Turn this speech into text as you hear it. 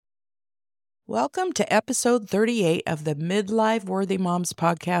Welcome to episode 38 of the Midlife Worthy Moms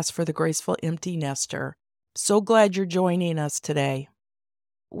podcast for the Graceful Empty Nester. So glad you're joining us today.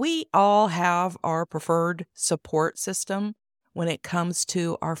 We all have our preferred support system when it comes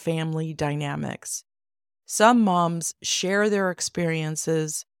to our family dynamics. Some moms share their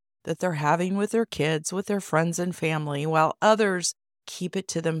experiences that they're having with their kids, with their friends and family, while others keep it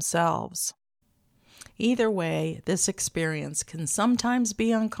to themselves. Either way, this experience can sometimes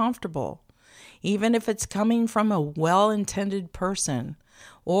be uncomfortable, even if it's coming from a well-intended person,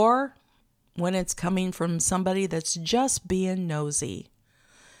 or when it's coming from somebody that's just being nosy.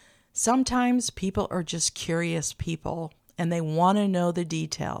 Sometimes people are just curious people, and they want to know the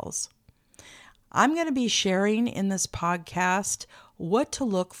details. I'm going to be sharing in this podcast what to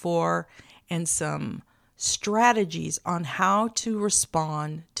look for and some strategies on how to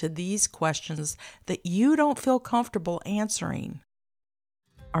respond to these questions that you don't feel comfortable answering.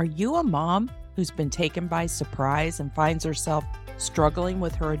 Are you a mom who's been taken by surprise and finds herself struggling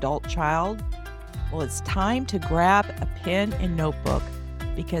with her adult child? Well, it's time to grab a pen and notebook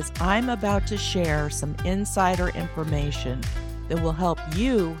because I'm about to share some insider information that will help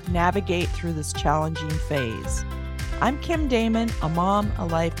you navigate through this challenging phase. I'm Kim Damon, a mom, a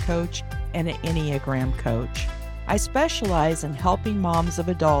life coach, and an Enneagram coach. I specialize in helping moms of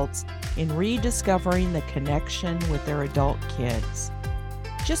adults in rediscovering the connection with their adult kids.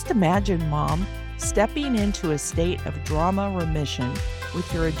 Just imagine, Mom, stepping into a state of drama remission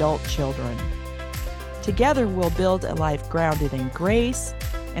with your adult children. Together, we'll build a life grounded in grace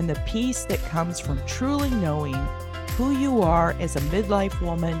and the peace that comes from truly knowing who you are as a midlife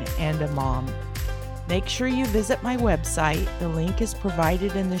woman and a mom. Make sure you visit my website, the link is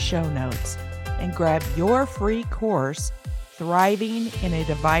provided in the show notes, and grab your free course, Thriving in a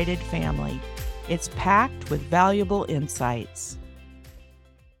Divided Family. It's packed with valuable insights.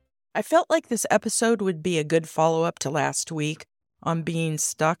 I felt like this episode would be a good follow-up to last week on being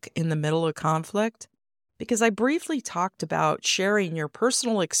stuck in the middle of conflict, because I briefly talked about sharing your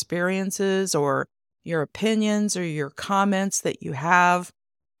personal experiences or your opinions or your comments that you have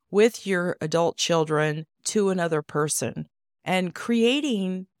with your adult children to another person and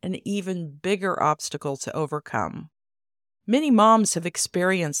creating an even bigger obstacle to overcome. Many moms have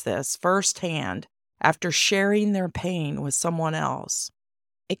experienced this firsthand after sharing their pain with someone else.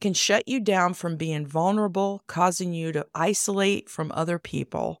 It can shut you down from being vulnerable, causing you to isolate from other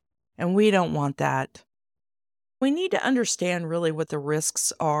people, and we don't want that. We need to understand really what the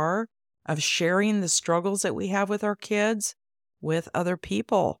risks are of sharing the struggles that we have with our kids with other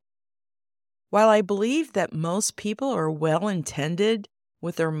people. While I believe that most people are well-intended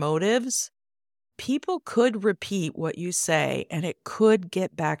with their motives, people could repeat what you say and it could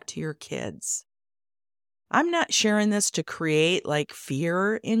get back to your kids. I'm not sharing this to create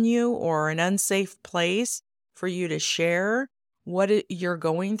fear in you or an unsafe place for you to share what you're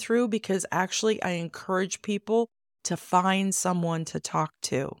going through, because actually I encourage people to find someone to talk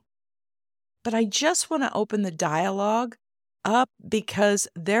to. But I just want to open the dialogue up because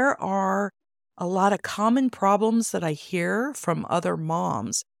there are a lot of common problems that I hear from other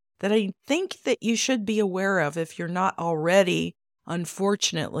moms that I think that you should be aware of if you're not already,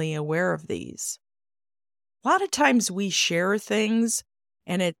 unfortunately, aware of these. A lot of times we share things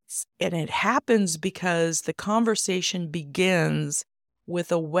and it happens because the conversation begins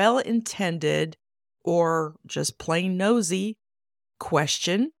with a well-intended or just plain nosy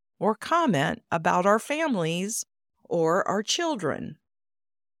question or comment about our families or our children.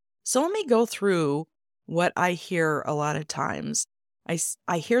 So let me go through what I hear a lot of times.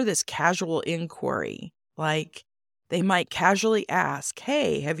 I hear this casual inquiry, like they might casually ask,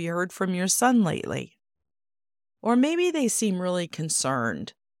 "Hey, have you heard from your son lately?" Or maybe they seem really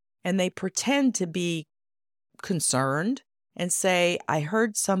concerned and they pretend to be concerned and say, "I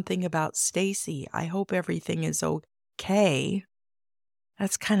heard something about Stacy. I hope everything is okay."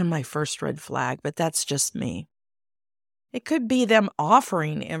 That's kind of my first red flag, but that's just me. It could be them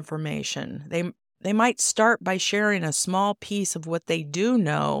offering information. They might start by sharing a small piece of what they do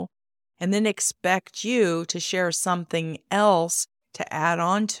know and then expect you to share something else to add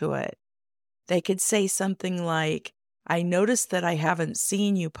on to it. They could say something like, "I noticed that I haven't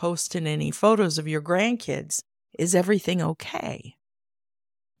seen you posting any photos of your grandkids. Is everything okay?"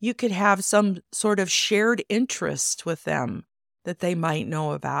 You could have some sort of shared interest with them that they might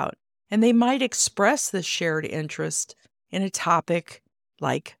know about, and they might express this shared interest in a topic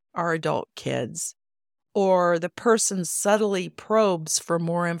like our adult kids, or the person subtly probes for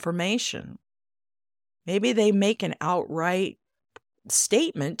more information. Maybe they make an outright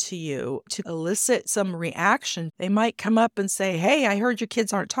statement to you to elicit some reaction. They might come up and say, "Hey, I heard your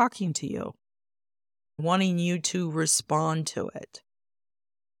kids aren't talking to you." wanting you to respond to it.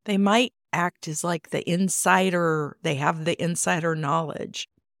 They might act as like the insider, they have the insider knowledge.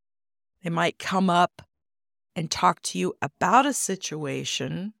 They might come up and talk to you about a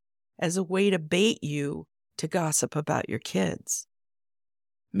situation as a way to bait you to gossip about your kids.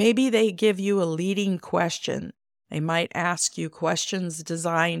 Maybe they give you a leading question. They might ask you questions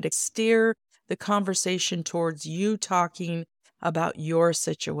designed to steer the conversation towards you talking about your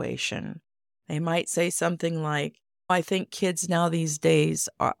situation. They might say something like, I think kids now these days,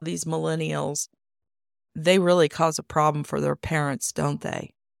 these millennials, they really cause a problem for their parents, don't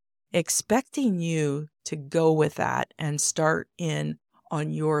they? Expecting you to go with that and start in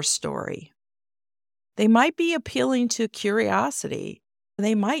on your story. They might be appealing to curiosity.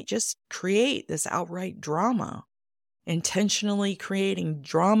 They might just create this outright drama, intentionally creating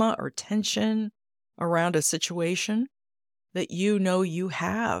drama or tension around a situation that you know you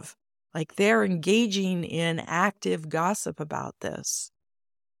have. Like they're engaging in active gossip about this.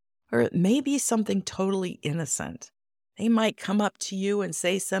 Or it may be something totally innocent. They might come up to you and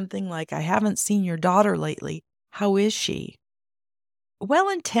say something like, I haven't seen your daughter lately. How is she?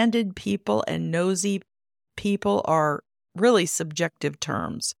 Well-intended people and nosy people are really subjective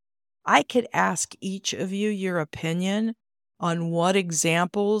terms. I could ask each of you your opinion on what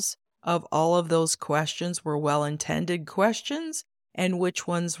examples of all of those questions were well-intended questions and which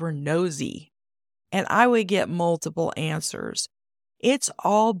ones were nosy. And I would get multiple answers. It's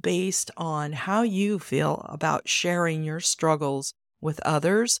all based on how you feel about sharing your struggles with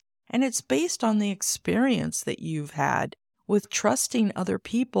others, and it's based on the experience that you've had with trusting other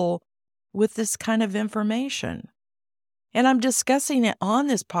people with this kind of information. And I'm discussing it on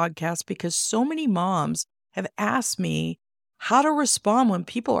this podcast because so many moms have asked me how to respond when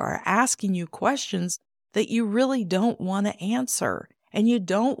people are asking you questions that you really don't want to answer and you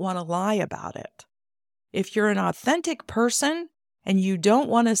don't want to lie about it. If you're an authentic person and you don't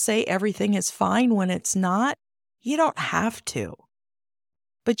want to say everything is fine when it's not, you don't have to.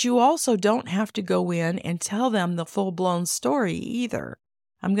 But you also don't have to go in and tell them the full-blown story either.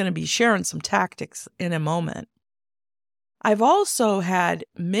 I'm going to be sharing some tactics in a moment. I've also had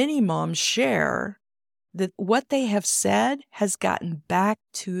many moms share that what they have said has gotten back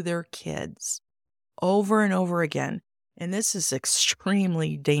to their kids over and over again. And this is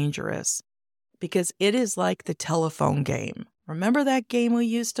extremely dangerous because it is like the telephone game. Remember that game we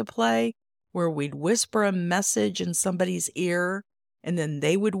used to play where we'd whisper a message in somebody's ear and then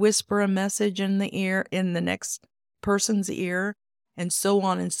they would whisper a message in the next person's ear, and so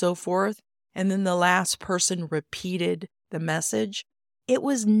on and so forth. And then the last person repeated the message. It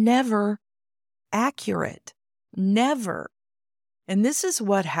was never accurate. Never. And this is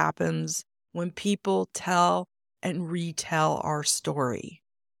what happens when people tell and retell our story.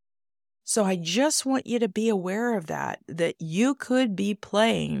 So I just want you to be aware of that you could be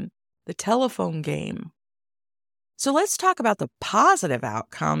playing the telephone game. So let's talk about the positive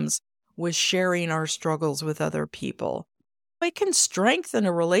outcomes with sharing our struggles with other people. It can strengthen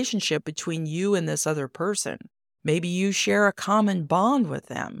a relationship between you and this other person. Maybe you share a common bond with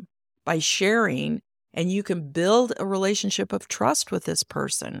them by sharing, and you can build a relationship of trust with this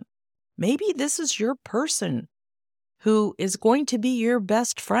person. Maybe this is your person who is going to be your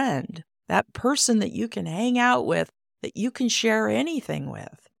best friend, that person that you can hang out with, that you can share anything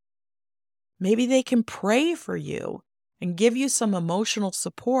with. Maybe they can pray for you and give you some emotional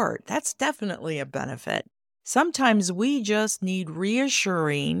support. That's definitely a benefit. Sometimes we just need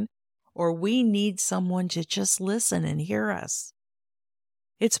reassuring, or we need someone to just listen and hear us.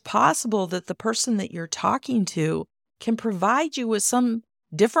 It's possible that the person that you're talking to can provide you with some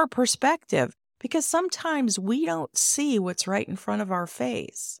different perspective because sometimes we don't see what's right in front of our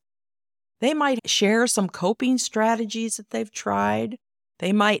face. They might share some coping strategies that they've tried.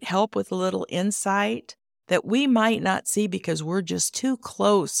 They might help with a little insight that we might not see because we're just too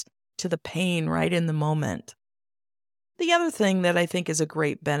close to the pain right in the moment. The other thing that I think is a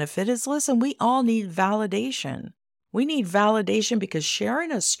great benefit is, listen, we all need validation. We need validation because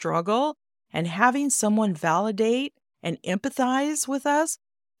sharing a struggle and having someone validate and empathize with us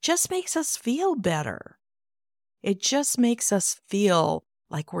just makes us feel better. It just makes us feel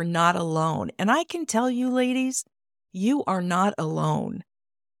like we're not alone. And I can tell you, ladies, you are not alone.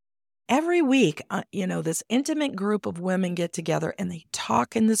 Every week, this intimate group of women get together and they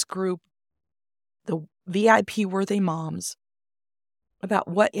talk in this group, the VIP worthy moms, about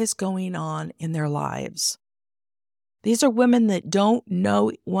what is going on in their lives. These are women that don't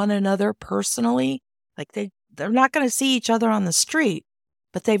know one another personally. Like they're not going to see each other on the street,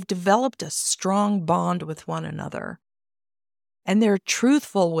 but they've developed a strong bond with one another. And they're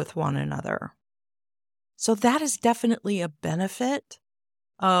truthful with one another. So that is definitely a benefit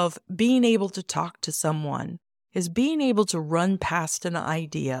of being able to talk to someone, is being able to run past an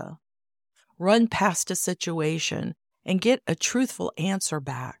idea, run past a situation, and get a truthful answer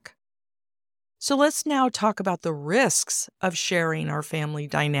back. So let's now talk about the risks of sharing our family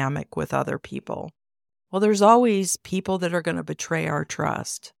dynamic with other people. Well, there's always people that are going to betray our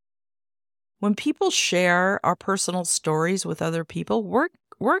trust. When people share our personal stories with other people, we're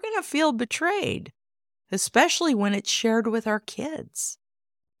going to feel betrayed, especially when it's shared with our kids.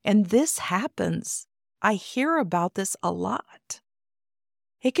 And this happens. I hear about this a lot.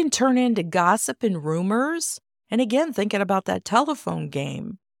 It can turn into gossip and rumors. And again, thinking about that telephone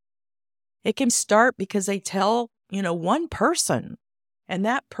game. It can start because they tell, one person, and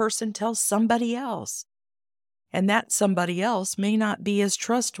that person tells somebody else. And that somebody else may not be as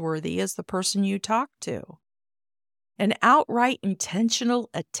trustworthy as the person you talk to. An outright intentional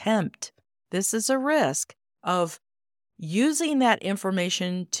attempt, this is a risk of using that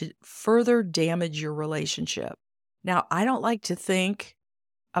information to further damage your relationship. Now, I don't like to think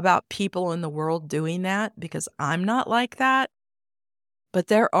about people in the world doing that because I'm not like that, but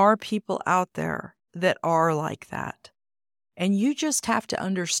there are people out there that are like that. And you just have to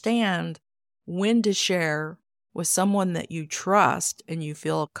understand when to share with someone that you trust and you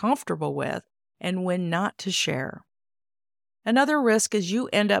feel comfortable with, and when not to share. Another risk is you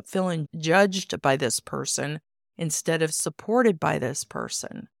end up feeling judged by this person instead of supported by this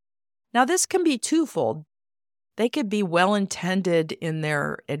person. Now, this can be twofold. They could be well-intended in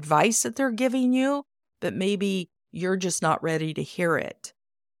their advice that they're giving you, but maybe you're just not ready to hear it.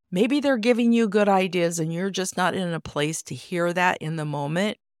 Maybe they're giving you good ideas and you're just not in a place to hear that in the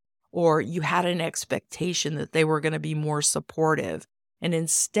moment, or you had an expectation that they were going to be more supportive, and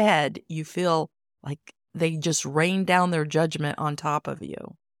instead you feel like they just rain down their judgment on top of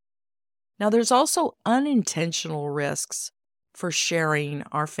you. Now, there's also unintentional risks for sharing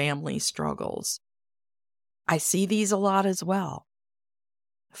our family struggles. I see these a lot as well.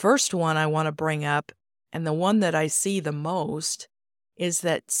 First one I want to bring up, and the one that I see the most, is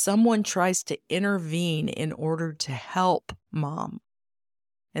that someone tries to intervene in order to help mom.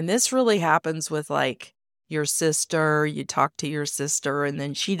 And this really happens with your sister. You talk to your sister and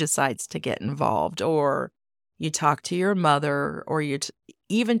then she decides to get involved, or you talk to your mother, or you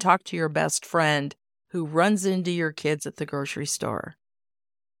even talk to your best friend who runs into your kids at the grocery store.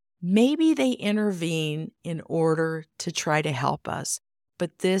 Maybe they intervene in order to try to help us,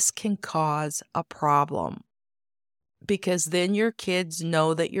 but this can cause a problem because then your kids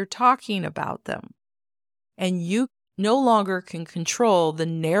know that you're talking about them, and you no longer can control the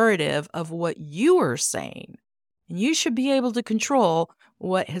narrative of what you are saying. And you should be able to control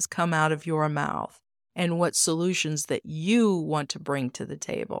what has come out of your mouth and what solutions that you want to bring to the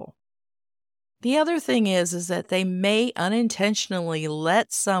table. The other thing is that they may unintentionally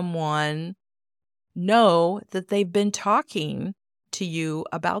let someone know that they've been talking to you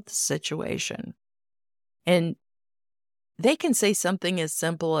about the situation. And they can say something as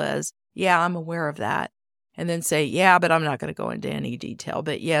simple as, yeah, I'm aware of that. And then say, yeah, but I'm not going to go into any detail.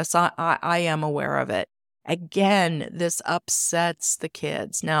 But yes, I am aware of it. Again, this upsets the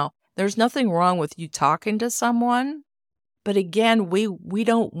kids. Now, there's nothing wrong with you talking to someone. But again, we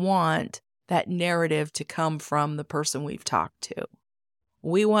don't want that narrative to come from the person we've talked to.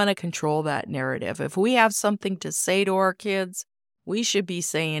 We want to control that narrative. If we have something to say to our kids, we should be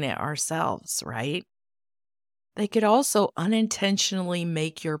saying it ourselves, right? They could also unintentionally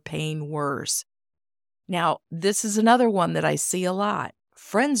make your pain worse. Now, this is another one that I see a lot.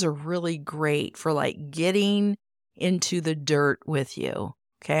 Friends are really great for getting into the dirt with you,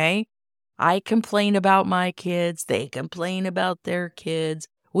 okay? I complain about my kids. They complain about their kids.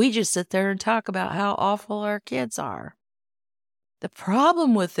 We just sit there and talk about how awful our kids are. The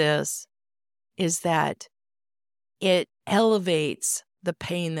problem with this is that it elevates the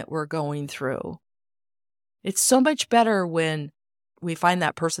pain that we're going through. It's so much better when we find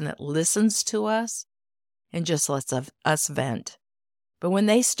that person that listens to us and just lets us vent. But when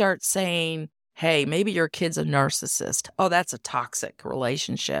they start saying, hey, maybe your kid's a narcissist. Oh, that's a toxic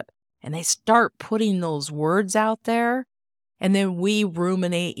relationship. And they start putting those words out there, and then we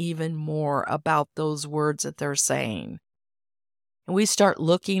ruminate even more about those words that they're saying. And we start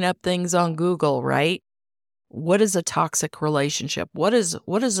looking up things on Google, right? What is a toxic relationship? What is a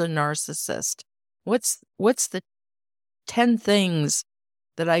narcissist? What's the 10 things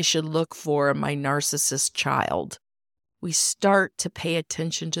that I should look for in my narcissist child? We start to pay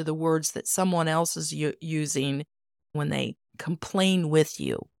attention to the words that someone else is using when they complain with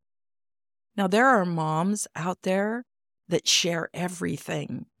you. Now, there are moms out there that share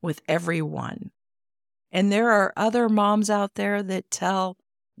everything with everyone. And there are other moms out there that tell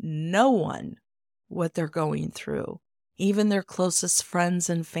no one what they're going through, even their closest friends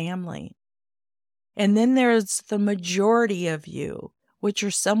and family. And then there's the majority of you, which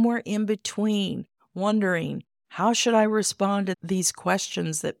are somewhere in between, wondering, how should I respond to these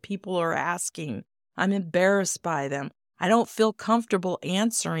questions that people are asking? I'm embarrassed by them. I don't feel comfortable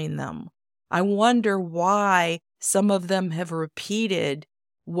answering them. I wonder why some of them have repeated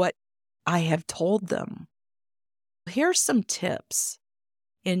what I have told them. Here's some tips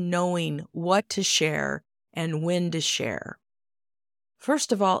in knowing what to share and when to share.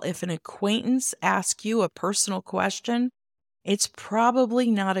 First of all, if an acquaintance asks you a personal question, it's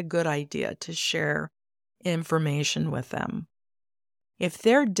probably not a good idea to share information with them. If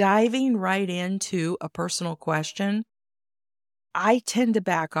they're diving right into a personal question, I tend to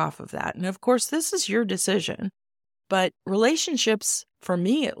back off of that. And of course, this is your decision, but relationships, for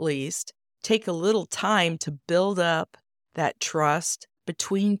me at least, take a little time to build up that trust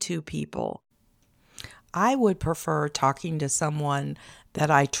between two people. I would prefer talking to someone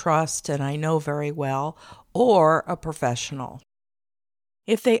that I trust and I know very well, or a professional.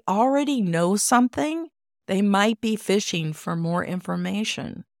 If they already know something, they might be fishing for more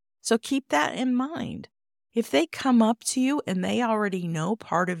information. So keep that in mind. If they come up to you and they already know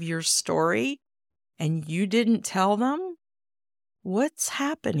part of your story and you didn't tell them, what's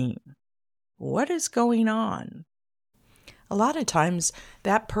happening? What is going on? A lot of times,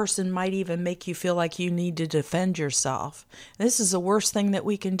 that person might even make you feel like you need to defend yourself. This is the worst thing that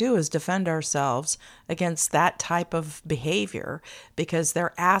we can do, is defend ourselves against that type of behavior, because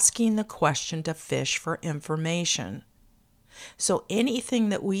they're asking the question to fish for information. So anything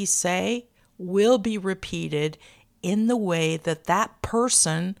that we say will be repeated in the way that that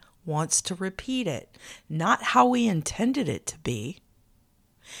person wants to repeat it, not how we intended it to be.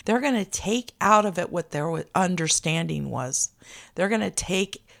 They're going to take out of it what their understanding was. They're going to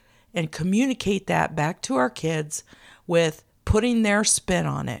take and communicate that back to our kids with putting their spin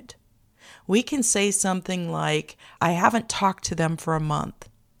on it. We can say something like, I haven't talked to them for a month.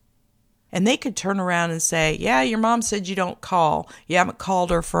 And they could turn around and say, yeah, your mom said you don't call. You haven't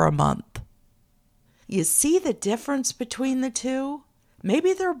called her for a month. You see the difference between the two?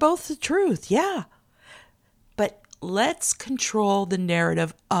 Maybe they're both the truth, yeah. But let's control the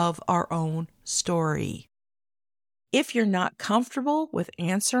narrative of our own story. If you're not comfortable with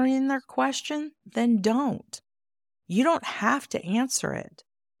answering their question, then don't. You don't have to answer it.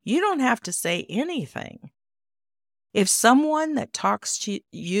 You don't have to say anything. If someone that talks to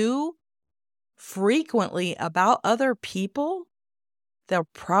you frequently about other people, they're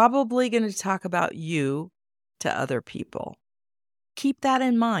probably going to talk about you to other people. Keep that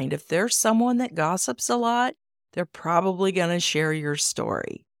in mind. If there's someone that gossips a lot, they're probably going to share your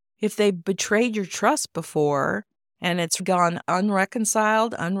story. If they betrayed your trust before and it's gone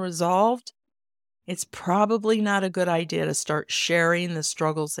unreconciled, unresolved, it's probably not a good idea to start sharing the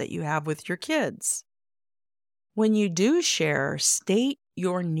struggles that you have with your kids. When you do share, state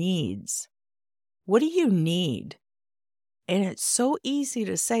your needs. What do you need? And it's so easy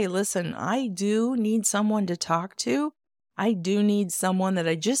to say, listen, I do need someone to talk to. I do need someone that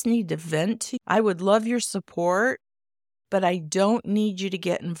I just need to vent to. I would love your support, but I don't need you to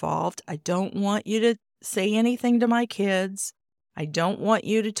get involved. I don't want you to say anything to my kids. I don't want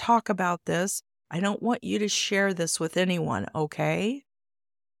you to talk about this. I don't want you to share this with anyone, okay?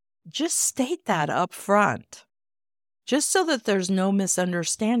 Just state that up front, just so that there's no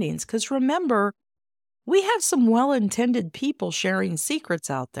misunderstandings. Because remember, we have some well-intended people sharing secrets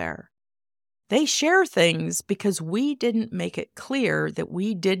out there. They share things because we didn't make it clear that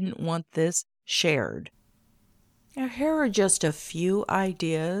we didn't want this shared. Now, here are just a few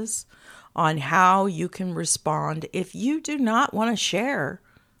ideas on how you can respond if you do not want to share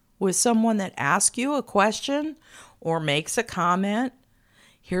with someone that asks you a question or makes a comment.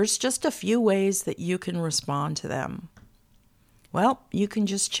 Here's just a few ways that you can respond to them. Well, you can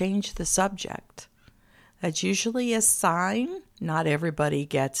just change the subject. That's usually a sign. Not everybody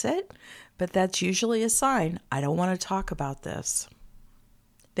gets it, but that's usually a sign. I don't want to talk about this.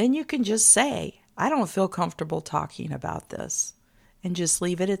 Then you can just say, I don't feel comfortable talking about this, and just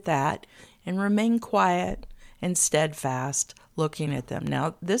leave it at that and remain quiet and steadfast looking at them.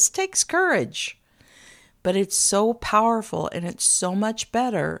 Now, this takes courage, but it's so powerful and it's so much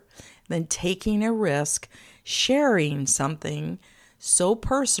better than taking a risk, sharing something so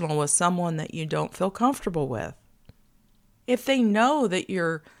personal with someone that you don't feel comfortable with. If they know that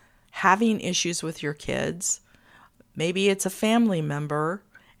you're having issues with your kids, maybe it's a family member,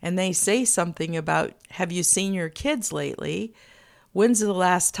 and they say something about, have you seen your kids lately? when's the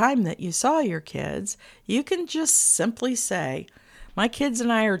last time that you saw your kids, you can just simply say, my kids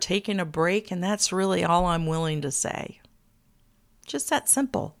and I are taking a break, and that's really all I'm willing to say. Just that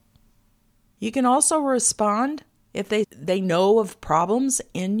simple. You can also respond if they know of problems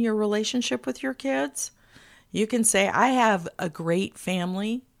in your relationship with your kids. You can say, I have a great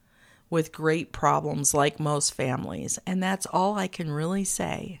family with great problems like most families, and that's all I can really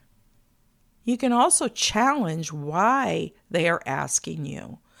say. You can also challenge why they are asking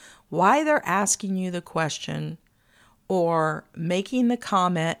you, why they're asking you the question, or making the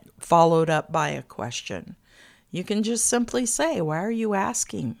comment followed up by a question. You can just simply say, why are you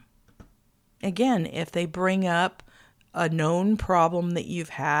asking? Again, if they bring up a known problem that you've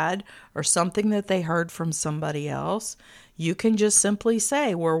had or something that they heard from somebody else, you can just simply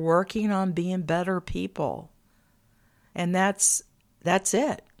say, we're working on being better people. And that's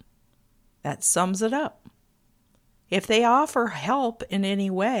it. That sums it up. If they offer help in any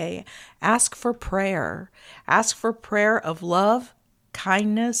way, ask for prayer. Ask for prayer of love,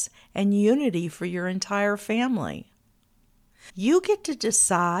 kindness, and unity for your entire family. You get to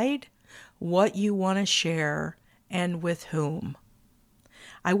decide what you want to share and with whom.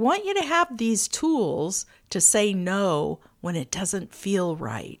 I want you to have these tools to say no when it doesn't feel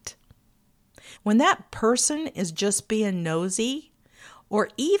right. When that person is just being nosy, or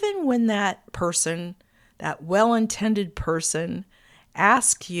even when that person, that well-intended person,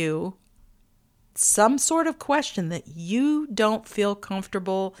 asks you some sort of question that you don't feel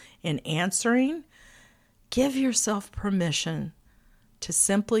comfortable in answering, give yourself permission to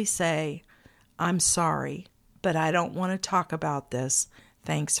simply say, I'm sorry, but I don't want to talk about this.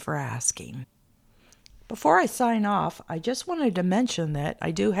 Thanks for asking. Before I sign off, I just wanted to mention that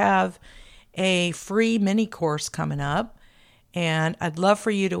I do have a free mini course coming up, and I'd love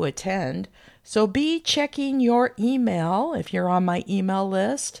for you to attend. So be checking your email if you're on my email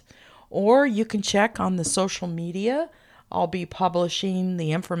list, or you can check on the social media. I'll be publishing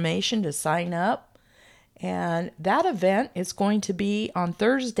the information to sign up. And that event is going to be on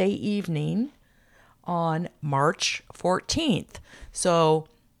Thursday evening on March 14th. So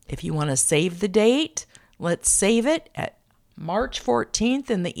if you want to save the date, let's save it at March 14th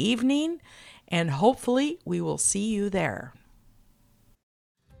in the evening, and hopefully we will see you there.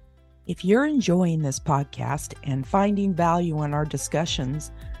 If you're enjoying this podcast and finding value in our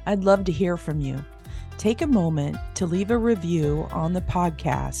discussions, I'd love to hear from you. Take a moment to leave a review on the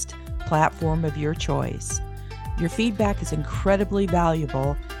podcast platform of your choice. Your feedback is incredibly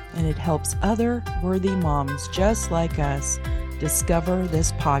valuable, and it helps other worthy moms just like us discover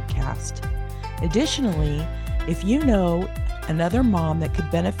this podcast. Additionally, if you know another mom that could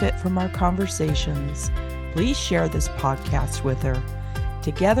benefit from our conversations, please share this podcast with her.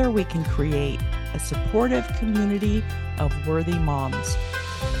 Together we can create a supportive community of worthy moms.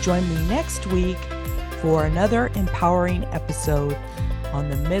 Join me next week for another empowering episode on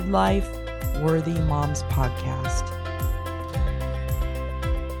the Midlife Worthy Moms podcast.